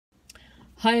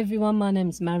Hi everyone, my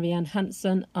name's Marianne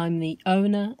Hanson. I'm the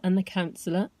owner and the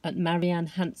counsellor at Marianne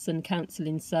Hanson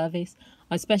Counselling Service.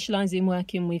 I specialise in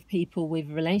working with people with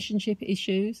relationship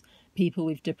issues, people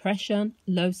with depression,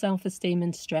 low self-esteem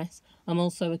and stress. I'm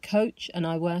also a coach and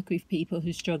I work with people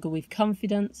who struggle with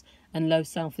confidence and low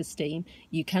self-esteem.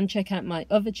 You can check out my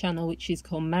other channel, which is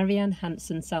called Marianne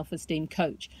Hanson Self-Esteem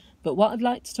Coach. But what I'd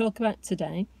like to talk about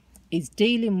today is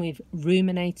dealing with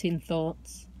ruminating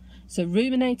thoughts. So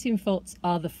ruminating thoughts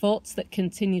are the thoughts that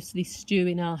continuously stew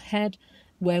in our head,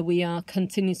 where we are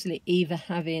continuously either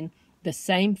having the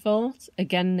same thought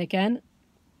again and again,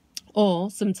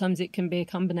 or sometimes it can be a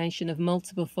combination of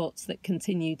multiple thoughts that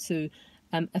continue to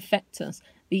affect us.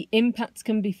 The impact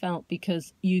can be felt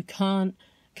because you can't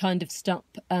kind of stop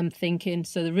thinking.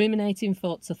 So the ruminating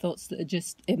thoughts are thoughts that are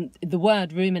just, the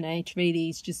word ruminate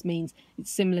really just means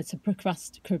it's similar to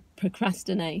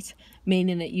procrastinate,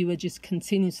 meaning that you are just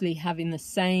continuously having the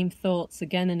same thoughts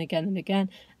again and again and again,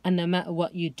 and no matter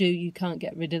what you do, you can't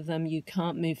get rid of them, you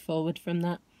can't move forward from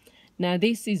that. Now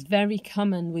this is very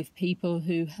common with people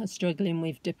who are struggling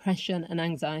with depression and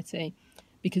anxiety,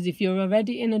 because if you're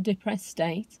already in a depressed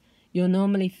state, you're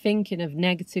normally thinking of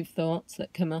negative thoughts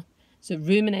that come up. So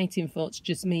ruminating thoughts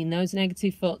just mean those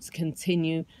negative thoughts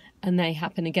continue and they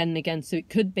happen again and again. So it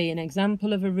could be an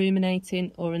example of a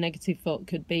ruminating or a negative thought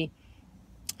could be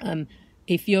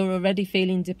if you're already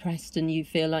feeling depressed and you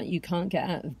feel like you can't get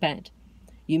out of bed,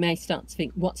 you may start to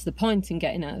think, what's the point in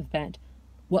getting out of bed?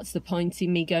 What's the point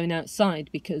in me going outside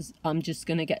because I'm just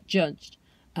going to get judged?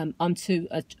 I'm too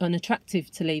unattractive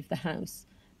to leave the house.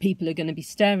 People are going to be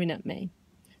staring at me.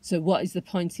 So what is the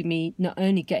point in me not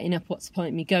only getting up, what's the point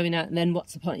in me going out, and then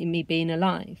what's the point in me being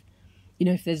alive? You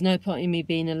know, if there's no point in me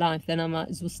being alive, then I might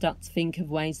as well start to think of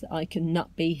ways that I can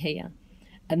not be here.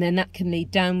 And then that can lead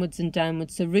downwards and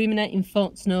downwards. So ruminating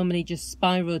thoughts normally just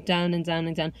spiral down and down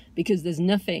and down because there's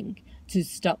nothing to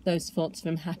stop those thoughts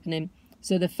from happening.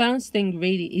 So the first thing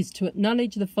really is to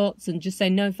acknowledge the thoughts and just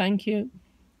say, no, thank you.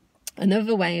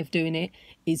 Another way of doing it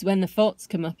is when the thoughts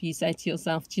come up, you say to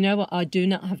yourself, do you know what, I do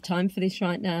not have time for this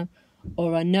right now,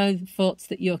 or I know the thoughts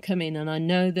that you're coming and I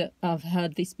know that I've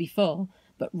heard this before,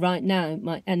 but right now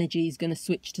my energy is going to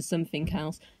switch to something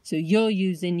else. So you're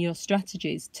using your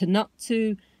strategies to not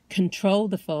to control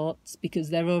the thoughts because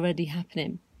they're already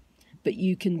happening, but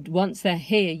you can, once they're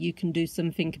here, you can do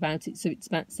something about it. So it's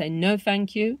about saying, no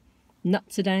thank you, not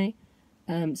today.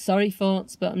 Sorry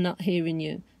thoughts, but I'm not hearing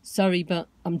you. Sorry, but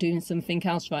I'm doing something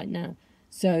else right now.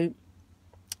 So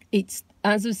it's,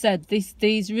 as I said,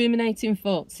 these ruminating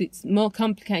thoughts, it's more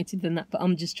complicated than that, but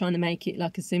I'm just trying to make it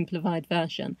like a simplified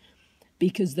version,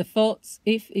 because the thoughts,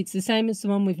 if it's the same as the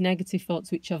one with negative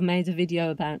thoughts, which I've made a video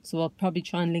about, so I'll probably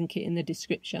try and link it in the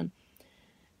description,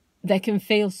 they can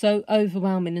feel so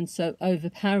overwhelming and so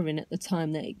overpowering at the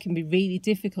time that it can be really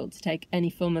difficult to take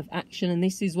any form of action. And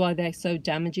this is why they're so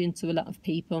damaging to a lot of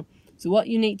people. So what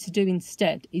you need to do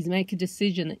instead is make a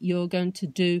decision that you're going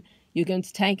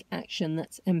to take action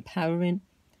that's empowering.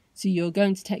 So you're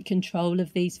going to take control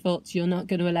of these thoughts. You're not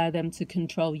going to allow them to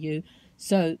control you.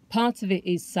 So part of it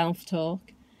is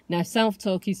self-talk. Now,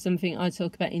 self-talk is something I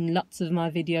talk about in lots of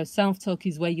my videos. Self-talk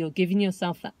is where you're giving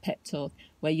yourself that pep talk,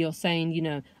 where you're saying, you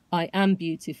know, I am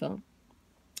beautiful.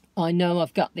 I know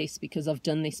I've got this because I've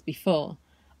done this before.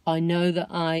 I know that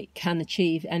I can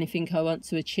achieve anything I want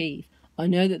to achieve. I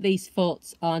know that these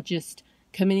thoughts are just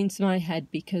coming into my head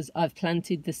because I've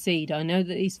planted the seed. I know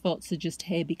that these thoughts are just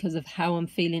here because of how I'm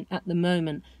feeling at the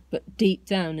moment. But deep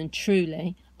down and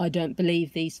truly, I don't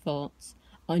believe these thoughts.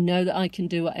 I know that I can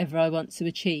do whatever I want to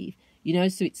achieve. You know,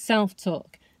 so it's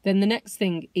self-talk. Then the next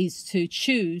thing is to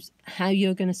choose how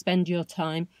you're going to spend your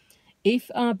time.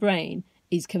 If our brain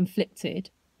is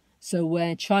conflicted, so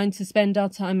we're trying to spend our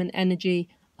time and energy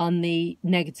on the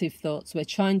negative thoughts, we're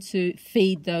trying to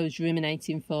feed those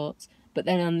ruminating thoughts, but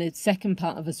then on the second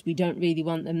part of us, we don't really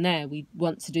want them there. We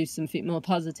want to do something more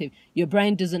positive. Your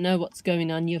brain doesn't know what's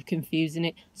going on. You're confusing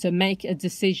it. So make a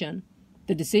decision.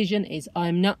 The decision is,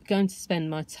 I'm not going to spend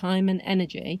my time and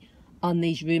energy on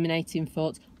these ruminating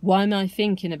thoughts. Why am I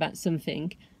thinking about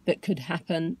something that could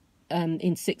happen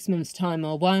in 6 months' time?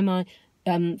 Or why am I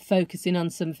focusing on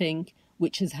something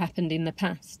which has happened in the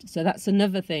past? So that's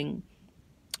another thing.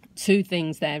 Two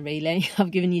things there, really.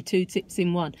 I've given you two tips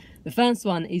in one. The first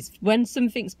one is when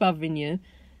something's bothering you,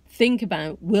 think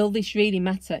about, will this really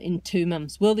matter in 2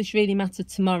 months? Will this really matter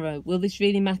tomorrow? Will this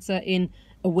really matter in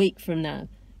a week from now?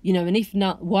 You know, and if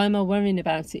not, why am I worrying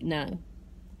about it now?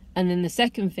 And then the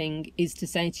second thing is to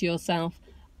say to yourself,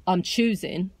 I'm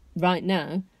choosing right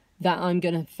now that I'm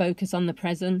going to focus on the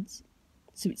present.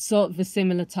 So it's sort of a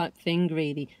similar type thing,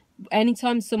 really.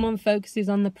 Anytime someone focuses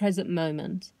on the present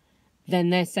moment then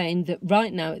they're saying that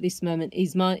right now at this moment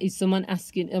is someone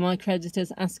asking, are my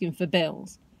creditors asking for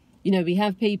bills? You know, we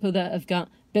have people that have got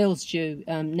bills due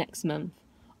next month,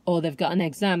 or they've got an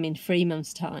exam in 3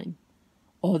 months' time,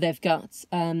 or they've got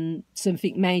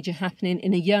something major happening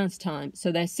in a year's time.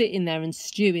 So they're sitting there and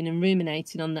stewing and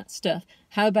ruminating on that stuff.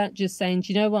 How about just saying,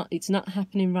 do you know what? It's not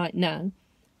happening right now.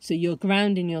 So you're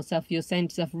grounding yourself. You're saying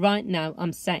to yourself, right now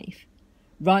I'm safe.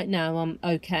 Right now I'm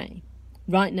okay.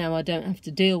 Right now I don't have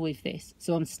to deal with this.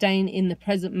 So I'm staying in the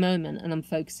present moment and I'm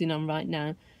focusing on right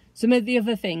now. Some of the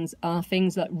other things are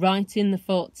things like writing the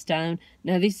thoughts down.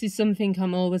 Now, this is something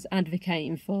I'm always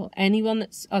advocating for. Anyone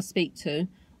that I speak to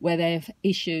where they have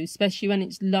issues, especially when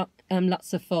it's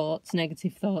lots of thoughts,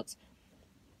 negative thoughts,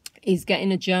 is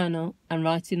getting a journal and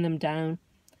writing them down.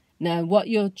 Now, what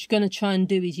you're going to try and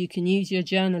do is you can use your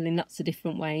journal in lots of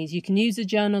different ways. You can use a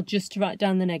journal just to write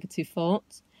down the negative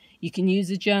thoughts. You can use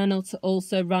a journal to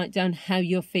also write down how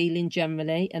you're feeling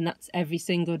generally, and that's every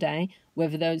single day,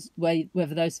 whether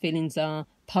those feelings are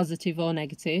positive or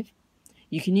negative.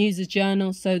 You can use a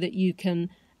journal so that you can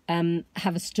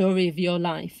have a story of your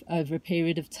life over a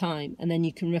period of time, and then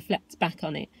you can reflect back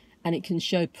on it, and it can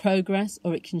show progress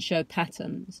or it can show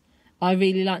patterns. I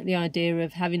really like the idea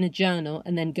of having a journal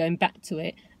and then going back to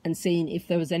it and seeing if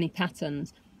there was any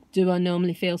patterns. Do I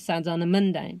normally feel sad on a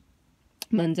Monday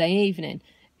evening?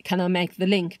 Can I make the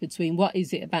link between what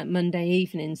is it about Monday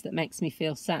evenings that makes me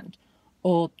feel sad?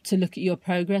 Or to look at your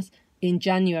progress. In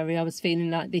January, I was feeling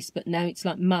like this, but now it's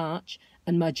like March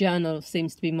and my journal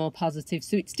seems to be more positive.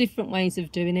 So it's different ways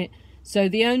of doing it. So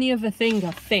the only other thing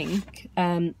I think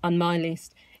on my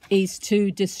list is to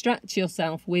distract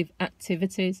yourself with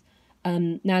activities.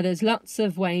 Now, there's lots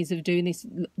of ways of doing this.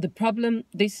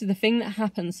 This is the thing that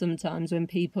happens sometimes when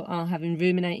people are having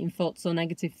ruminating thoughts or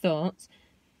negative thoughts.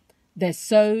 They're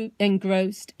so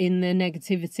engrossed in the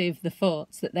negativity of the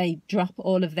thoughts that they drop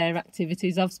all of their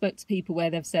activities. I've spoke to people where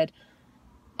they've said,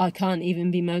 I can't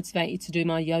even be motivated to do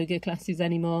my yoga classes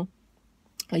anymore.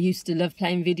 I used to love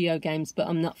playing video games, but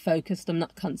I'm not focused, I'm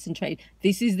not concentrated.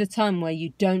 This is the time where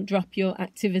you don't drop your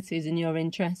activities and your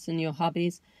interests and your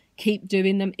hobbies. Keep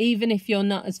doing them, even if you're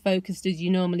not as focused as you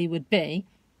normally would be.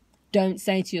 Don't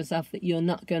say to yourself that you're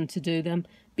not going to do them,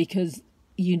 because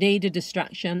you need a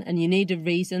distraction and you need a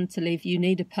reason to live. You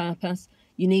need a purpose.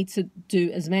 You need to do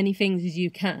as many things as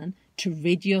you can to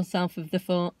rid yourself of the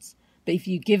thoughts. But if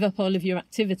you give up all of your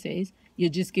activities, you're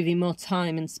just giving more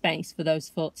time and space for those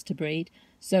thoughts to breed.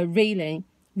 So really,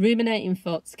 ruminating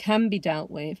thoughts can be dealt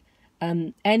with.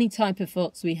 Any type of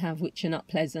thoughts we have which are not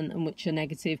pleasant and which are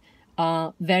negative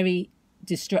are very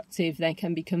destructive. They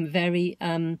can become very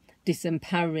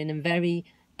disempowering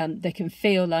and they can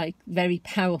feel like very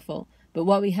powerful. But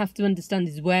what we have to understand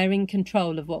is we're in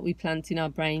control of what we plant in our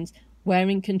brains. We're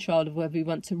in control of whether we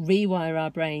want to rewire our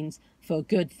brains for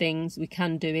good things. We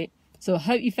can do it. So I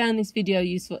hope you found this video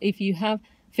useful. If you have,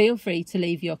 feel free to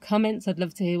leave your comments. I'd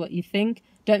love to hear what you think.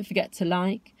 Don't forget to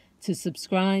like, to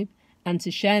subscribe, and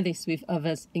to share this with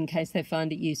others in case they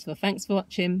find it useful. Thanks for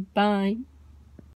watching. Bye.